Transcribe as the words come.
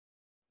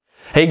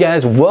Hey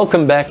guys,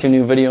 welcome back to a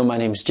new video. My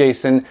name is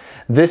Jason.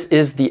 This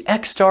is the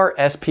XTAR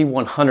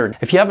SP100.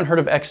 If you haven't heard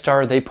of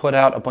XTAR, they put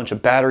out a bunch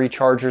of battery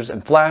chargers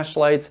and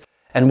flashlights.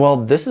 And well,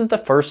 this is the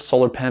first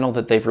solar panel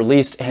that they've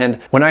released.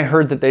 And when I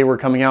heard that they were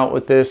coming out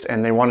with this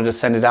and they wanted to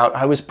send it out,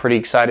 I was pretty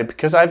excited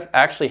because I've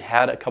actually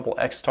had a couple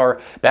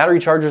XTAR battery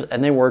chargers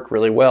and they work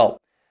really well.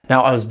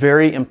 Now, I was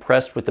very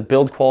impressed with the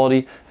build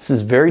quality. This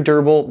is very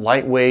durable,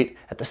 lightweight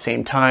at the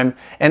same time,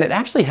 and it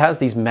actually has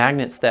these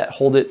magnets that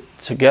hold it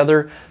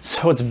together,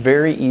 so it's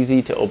very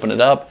easy to open it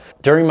up.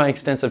 During my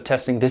extensive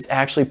testing, this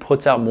actually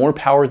puts out more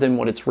power than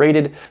what it's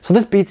rated, so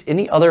this beats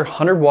any other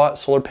 100-watt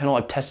solar panel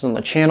I've tested on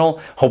the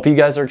channel. Hope you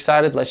guys are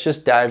excited. Let's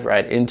just dive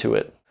right into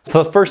it.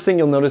 So the first thing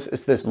you'll notice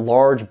is this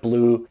large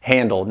blue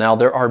handle. Now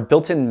there are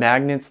built-in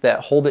magnets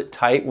that hold it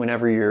tight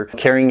whenever you're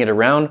carrying it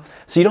around,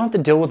 so you don't have to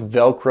deal with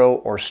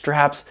Velcro or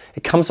straps.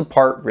 It comes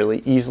apart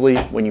really easily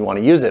when you want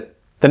to use it.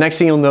 The next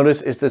thing you'll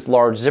notice is this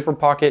large zipper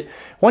pocket.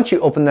 Once you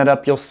open that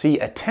up, you'll see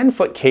a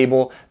 10-foot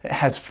cable that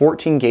has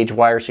 14 gauge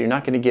wire, so you're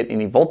not going to get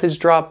any voltage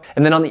drop.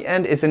 And then on the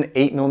end is an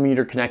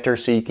 8mm connector,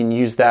 so you can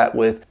use that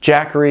with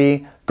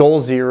Jackery, Goal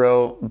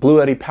Zero, Blue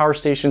Eddy power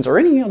stations, or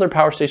any other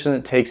power station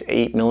that takes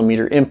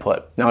 8mm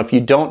input. Now, if you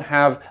don't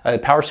have a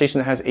power station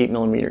that has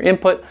 8mm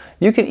input,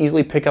 you can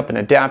easily pick up an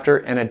adapter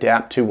and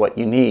adapt to what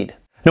you need.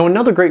 Now,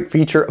 another great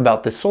feature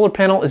about this solar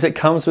panel is it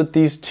comes with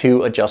these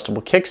two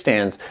adjustable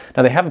kickstands.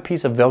 Now, they have a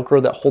piece of Velcro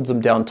that holds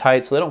them down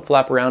tight so they don't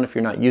flap around if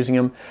you're not using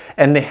them,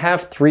 and they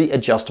have 3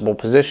 adjustable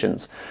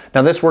positions.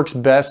 Now, this works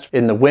best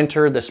in the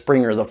winter, the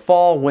spring, or the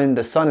fall when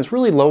the sun is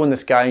really low in the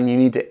sky and you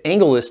need to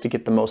angle this to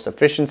get the most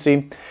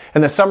efficiency.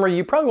 In the summer,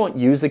 you probably won't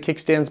use the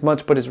kickstands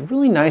much, but it's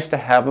really nice to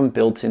have them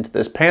built into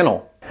this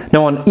panel.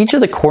 Now, on each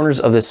of the corners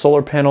of this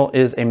solar panel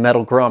is a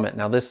metal grommet.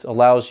 Now, this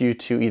allows you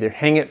to either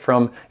hang it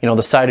from,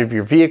 the side of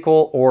your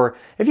vehicle, or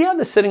if you have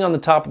this sitting on the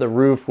top of the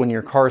roof when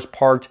your car's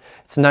parked,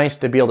 it's nice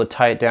to be able to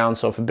tie it down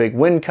so if a big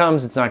wind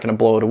comes, it's not going to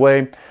blow it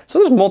away. So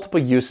there's multiple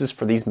uses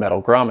for these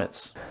metal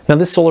grommets. Now,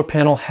 this solar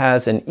panel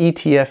has an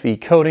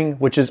ETFE coating,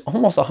 which is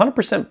almost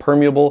 100%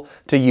 permeable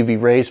to UV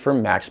rays for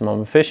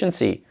maximum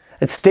efficiency.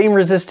 It's stain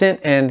resistant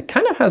and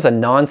kind of has a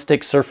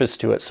non-stick surface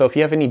to it, so if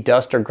you have any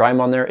dust or grime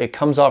on there, it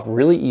comes off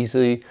really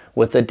easily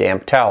with a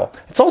damp towel.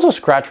 It's also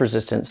scratch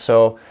resistant,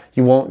 so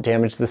you won't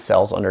damage the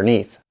cells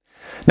underneath.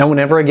 Now,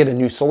 whenever I get a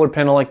new solar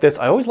panel like this,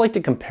 I always like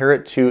to compare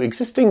it to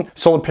existing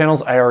solar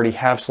panels I already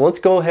have, so let's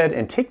go ahead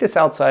and take this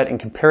outside and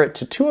compare it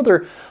to 2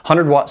 other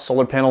 100-watt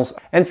solar panels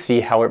and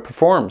see how it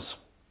performs.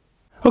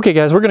 Okay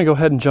guys, we're going to go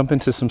ahead and jump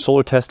into some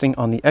solar testing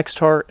on the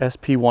XTAR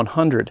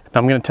SP100.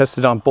 Now, I'm going to test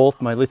it on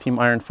both my lithium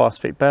iron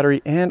phosphate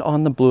battery and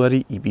on the Blue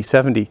Eddy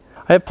EB70.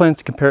 I have plans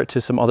to compare it to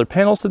some other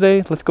panels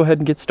today. Let's go ahead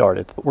and get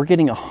started. We're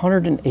getting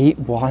 108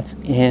 watts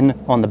in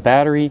on the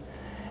battery,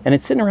 and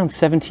it's sitting around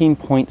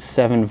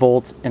 17.7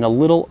 volts and a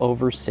little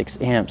over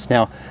 6 amps.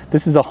 Now,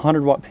 this is a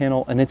 100-watt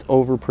panel and it's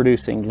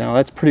overproducing. Now,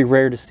 that's pretty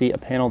rare to see a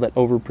panel that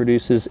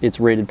overproduces its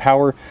rated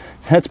power.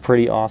 That's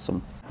pretty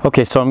awesome.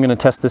 Okay, so I'm going to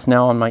test this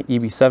now on my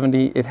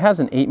EB70. It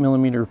has an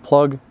 8mm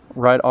plug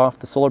right off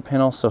the solar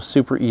panel, so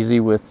super easy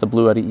with the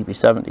Blue Eddy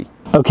EB70.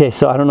 Okay,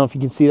 so I don't know if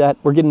you can see that.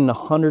 We're getting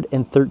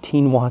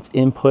 113 watts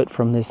input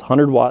from this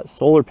 100-watt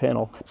solar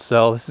panel.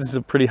 So this is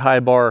a pretty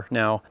high bar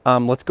now.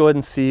 Let's go ahead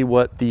and see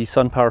what the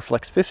SunPower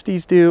Flex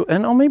 50s do,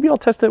 and maybe I'll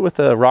test it with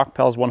a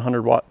Rockpals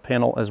 100-watt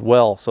panel as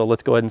well. So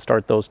let's go ahead and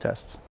start those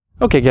tests.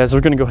 Okay guys, we're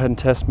going to go ahead and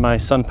test my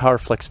SunPower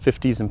Flex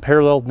 50s in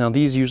parallel. Now,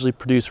 these usually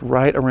produce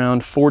right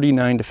around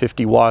 49 to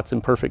 50 watts in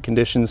perfect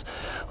conditions.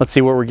 Let's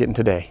see what we're getting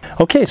today.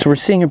 Okay, so we're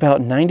seeing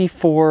about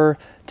 94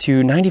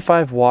 to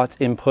 95 watts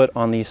input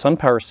on these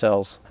SunPower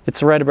cells.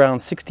 It's right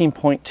around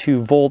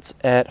 16.2 volts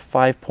at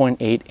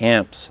 5.8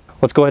 amps.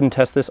 Let's go ahead and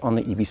test this on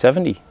the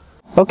EB70.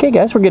 Okay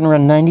guys, we're getting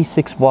around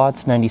 96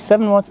 watts,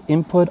 97 watts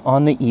input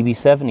on the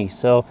EB70.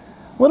 So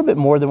a little bit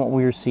more than what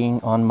we were seeing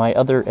on my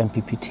other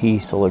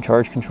MPPT solar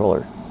charge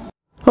controller.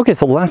 Okay,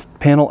 so the last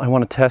panel I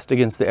want to test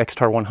against the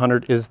XTAR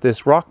 100 is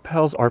this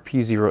Rockpals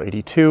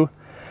RP082.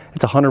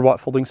 It's a 100-watt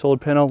folding solar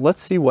panel.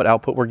 Let's see what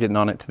output we're getting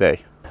on it today.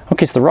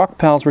 Okay, so the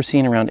Rockpals, we're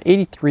seeing around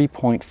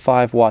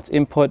 83.5 watts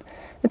input.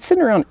 It's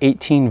sitting around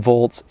 18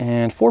 volts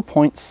and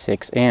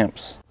 4.6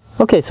 amps.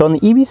 Okay, so on the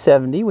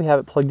EB70, we have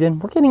it plugged in.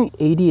 We're getting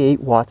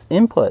 88 watts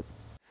input.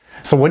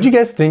 So what do you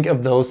guys think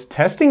of those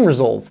testing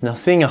results? Now,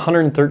 seeing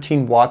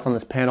 113 watts on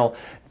this panel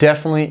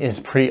definitely is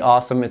pretty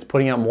awesome. It's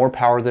putting out more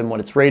power than what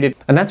it's rated.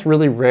 And that's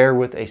really rare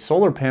with a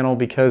solar panel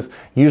because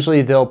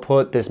usually they'll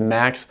put this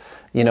max,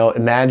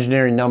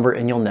 imaginary number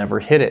and you'll never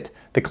hit it.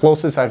 The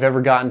closest I've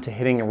ever gotten to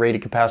hitting a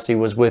rated capacity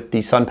was with the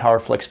SunPower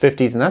Flex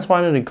 50s, and that's why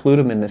I didn't include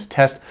them in this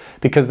test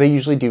because they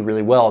usually do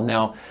really well.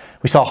 Now,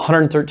 we saw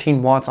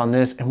 113 watts on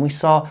this, and we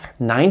saw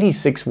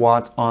 96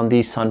 watts on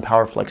the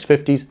SunPower Flex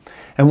 50s,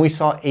 and we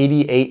saw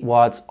 88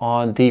 watts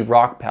on the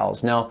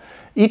Rockpals. Now,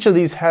 each of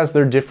these has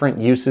their different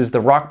uses.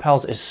 The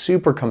Rockpals is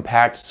super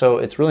compact, so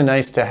it's really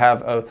nice to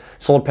have a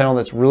solar panel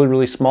that's really,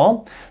 really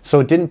small. So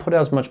it didn't put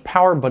out as much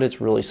power, but it's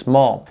really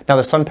small. Now,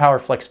 the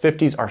SunPower Flex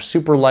 50s are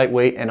super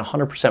lightweight and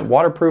 100%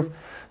 waterproof,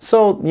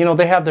 So, you know,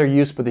 they have their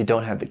use, but they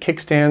don't have the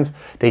kickstands.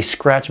 They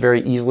scratch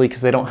very easily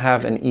because they don't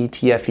have an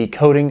ETFE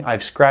coating.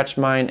 I've scratched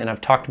mine and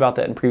I've talked about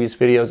that in previous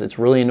videos. It's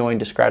really annoying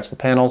to scratch the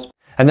panels.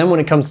 And then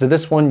when it comes to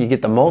this one, you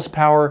get the most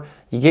power,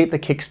 you get the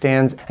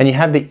kickstands, and you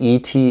have the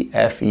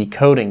ETFE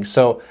coating.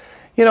 So,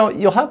 you know,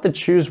 you'll have to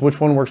choose which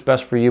one works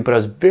best for you, but I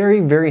was very,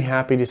 very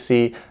happy to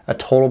see a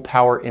total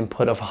power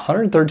input of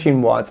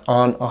 113 watts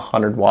on a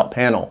 100-watt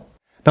panel.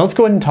 Now let's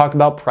go ahead and talk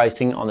about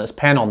pricing on this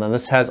panel. Now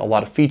this has a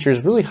lot of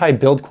features, really high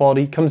build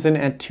quality, comes in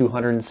at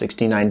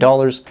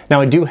 $269.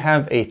 Now I do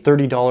have a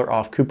 $30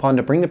 off coupon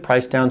to bring the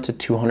price down to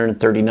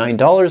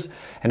 $239,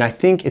 and I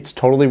think it's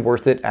totally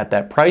worth it at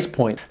that price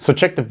point. So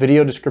check the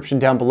video description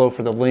down below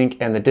for the link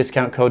and the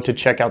discount code to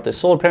check out this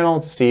solar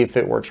panel to see if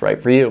it works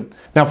right for you.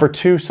 Now for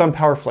two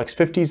SunPower Flex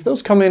 50s,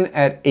 those come in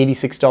at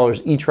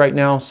 $86 each right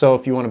now, so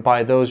if you want to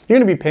buy those, you're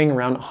going to be paying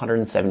around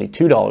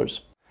 $172.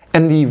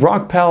 And the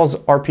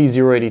Rockpals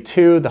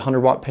RP082, the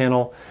 100-watt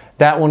panel,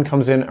 that one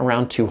comes in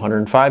around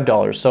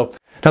 $205. So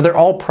now they're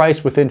all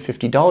priced within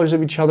 $50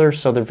 of each other,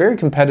 so they're very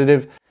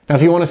competitive. Now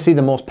if you want to see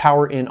the most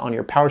power in on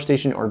your power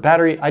station or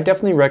battery, I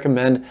definitely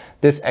recommend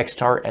this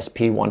XTAR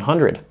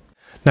SP100.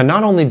 Now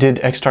not only did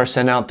XTAR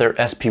send out their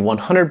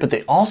SP100, but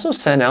they also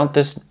sent out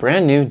this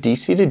brand new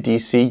DC to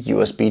DC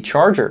USB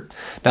charger.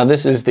 Now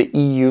this is the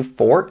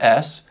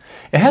EU4S.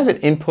 It has an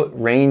input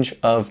range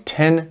of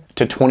 10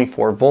 to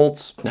 24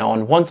 volts. Now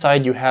on one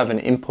side you have an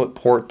input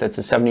port that's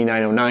a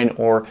 7909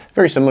 or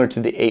very similar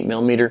to the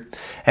 8mm,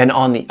 and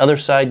on the other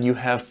side you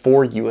have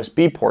 4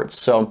 USB ports.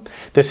 So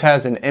this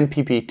has an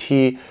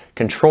MPPT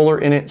controller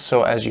in it,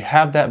 so as you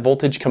have that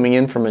voltage coming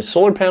in from a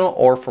solar panel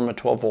or from a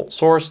 12-volt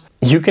source,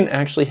 you can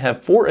actually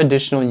have 4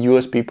 additional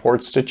USB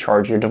ports to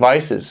charge your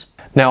devices.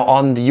 Now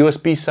on the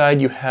USB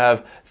side, you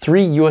have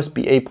 3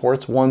 USB-A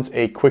ports. One's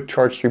a quick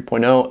charge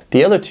 3.0.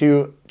 The other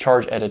 2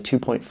 charge at a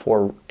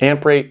 2.4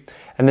 amp rate.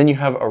 And then you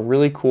have a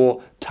really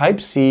cool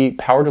Type-C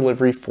power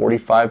delivery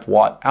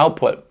 45-watt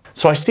output.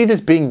 So I see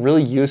this being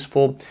really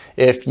useful.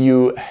 If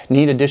you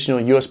need additional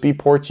USB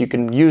ports, you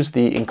can use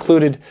the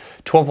included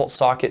 12-volt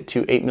socket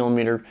to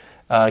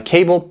 8mm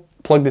cable.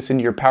 Plug this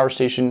into your power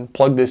station,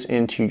 plug this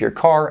into your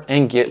car,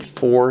 and get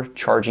 4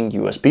 charging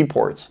USB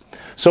ports.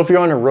 So if you're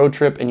on a road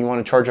trip and you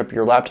want to charge up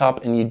your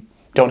laptop and you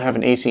don't have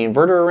an AC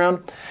inverter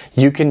around,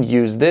 you can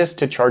use this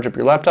to charge up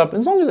your laptop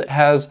as long as it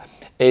has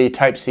a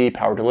Type-C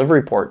power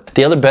delivery port.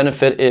 The other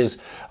benefit is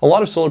a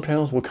lot of solar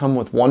panels will come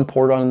with 1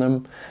 port on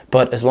them,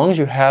 but as long as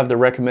you have the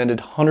recommended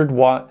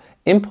 100-watt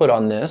input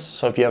on this,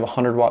 so if you have a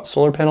 100-watt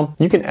solar panel,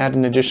 you can add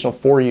an additional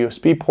 4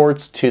 USB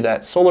ports to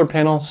that solar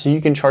panel so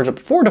you can charge up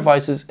 4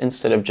 devices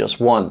instead of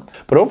just 1.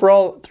 But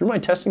overall, through my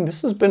testing,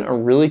 this has been a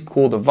really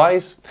cool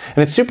device, and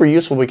it's super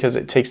useful because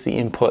it takes the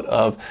input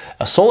of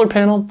a solar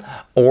panel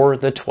or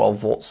the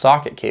 12-volt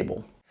socket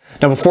cable.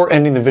 Now before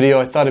ending the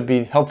video, I thought it'd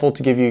be helpful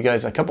to give you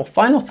guys a couple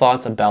final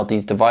thoughts about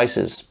these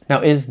devices.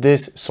 Now, is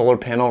this solar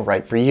panel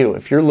right for you?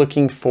 If you're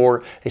looking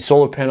for a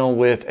solar panel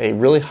with a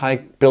really high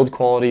build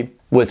quality,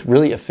 with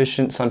really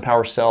efficient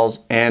SunPower cells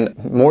and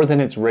more than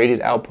its rated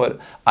output,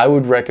 I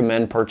would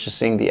recommend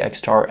purchasing the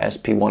XTAR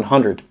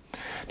SP100.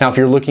 Now, if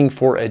you're looking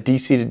for a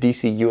DC to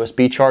DC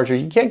USB charger,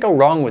 you can't go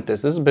wrong with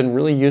this. This has been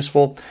really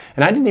useful,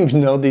 and I didn't even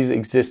know these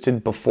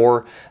existed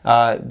before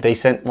they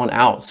sent one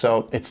out.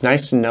 So it's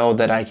nice to know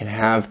that I can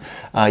have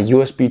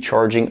USB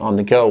charging on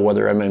the go,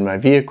 whether I'm in my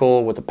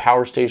vehicle, with a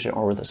power station,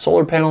 or with a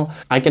solar panel,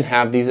 I can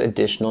have these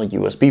additional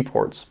USB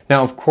ports.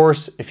 Now, of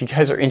course, if you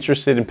guys are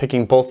interested in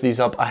picking both of these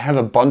up, I have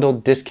a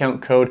bundled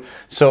discount code.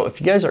 So if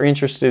you guys are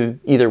interested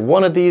in either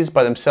one of these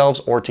by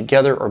themselves or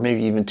together, or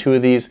maybe even 2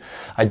 of these,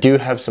 I do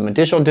have some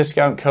additional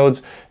discount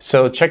codes,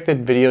 so check the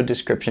video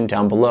description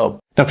down below.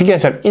 Now, if you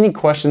guys have any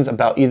questions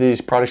about either of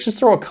these products, just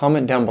throw a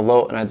comment down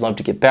below and I'd love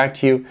to get back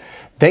to you.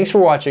 Thanks for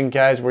watching,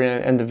 guys. We're going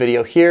to end the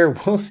video here.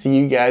 We'll see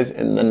you guys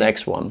in the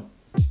next one.